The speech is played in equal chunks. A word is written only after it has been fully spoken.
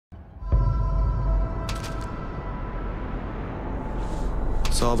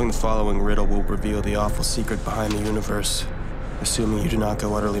Solving the following riddle will reveal the awful secret behind the universe, assuming you do not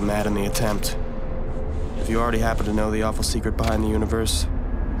go utterly mad in the attempt. If you already happen to know the awful secret behind the universe,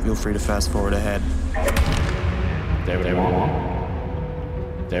 feel free to fast forward ahead. David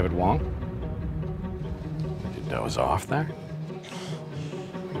Wong? David Wong? Did you doze off there?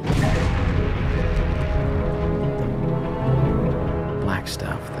 Black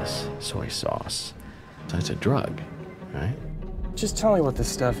stuff, this soy sauce. So it's a drug, right? Just tell me what this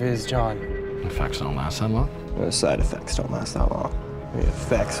stuff is, John. Effects don't last that long? The side effects don't last that long. The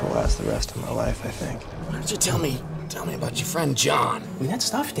effects will last the rest of my life, I think. Why don't you tell me about your friend John? I mean, that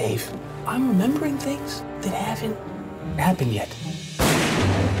stuff, Dave. I'm remembering things that haven't happened yet.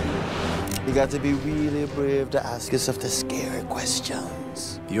 You got to be really brave to ask yourself the scary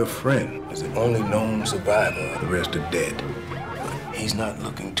questions. Your friend is the only known survivor. The rest are dead. But he's not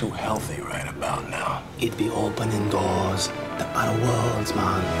looking too healthy right about now. It'd be opening doors to other worlds,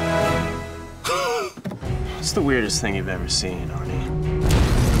 man. What's the weirdest thing you've ever seen, Arnie?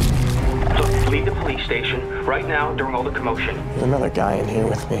 So leave the police station right now during all the commotion. There's another guy in here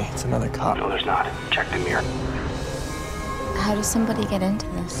with me. It's another cop. No, there's not. Check the mirror. How does somebody get into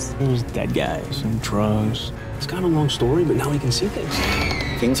this? There's dead guys and drugs. It's kind of a long story, but now we can see things.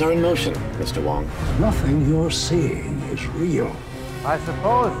 Things are in motion, Mr. Wong. Nothing you're seeing is real. I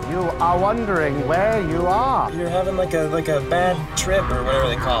suppose you are wondering where you are. You're having like a bad trip or whatever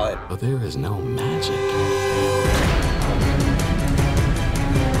they call it. But there is no magic.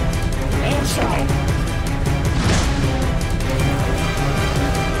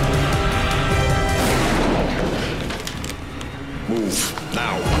 Move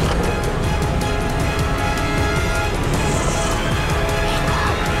now.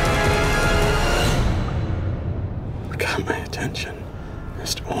 Got my attention,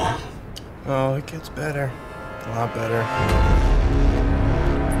 Mr. Wong. Oh, it gets better. A lot better.